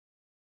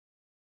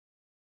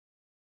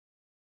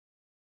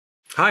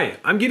Hi,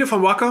 I'm Guido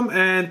from Wacom,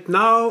 and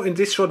now in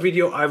this short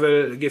video I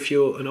will give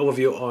you an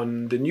overview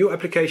on the new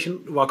application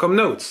Wacom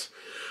Notes.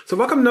 So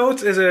Wacom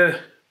Notes is a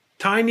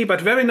tiny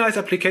but very nice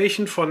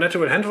application for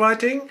natural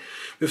handwriting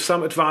with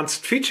some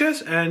advanced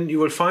features, and you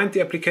will find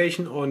the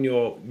application on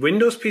your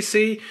Windows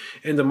PC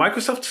in the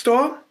Microsoft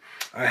Store.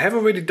 I have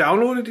already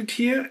downloaded it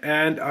here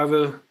and I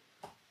will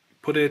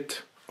put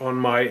it on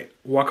my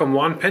Wacom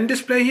One pen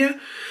display here,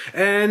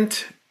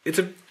 and it's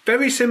a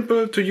very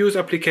simple to use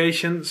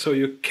application, so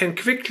you can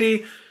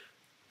quickly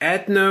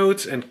add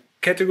notes and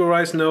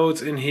categorize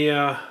notes in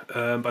here,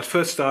 but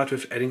first start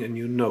with adding a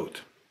new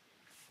note.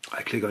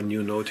 I click on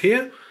new note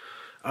here.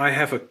 I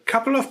have a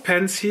couple of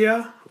pens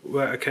here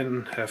where I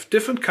can have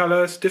different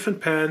colors, different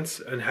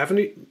pens, and have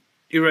an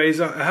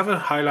eraser, I have a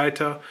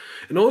highlighter,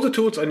 and all the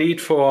tools I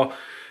need for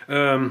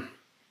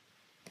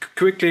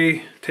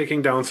quickly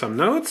taking down some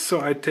notes.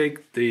 So I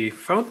take the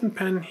fountain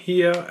pen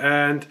here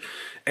and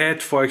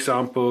add, for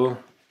example,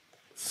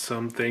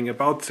 something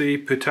about the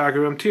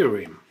Pythagorean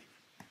theorem.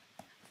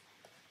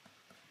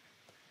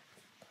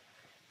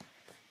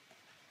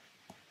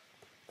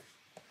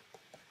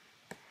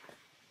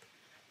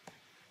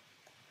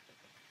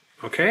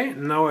 Okay,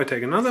 now I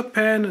take another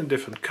pen, a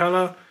different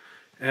color,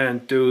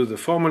 and do the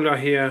formula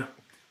here: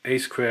 a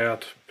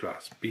squared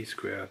plus b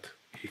squared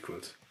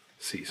equals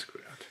c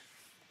squared.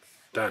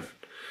 Done.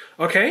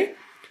 Okay,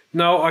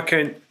 now I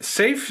can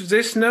save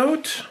this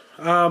note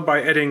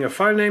by adding a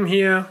file name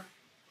here.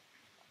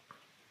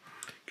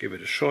 Give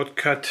it a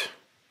shortcut,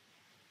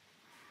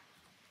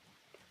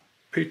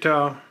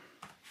 Peter,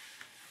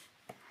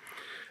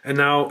 and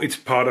now it's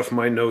part of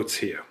my notes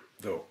here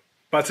though.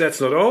 But that's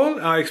not all.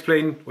 I'll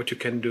explain what you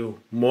can do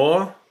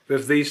more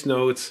with these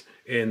notes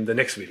in the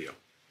next video.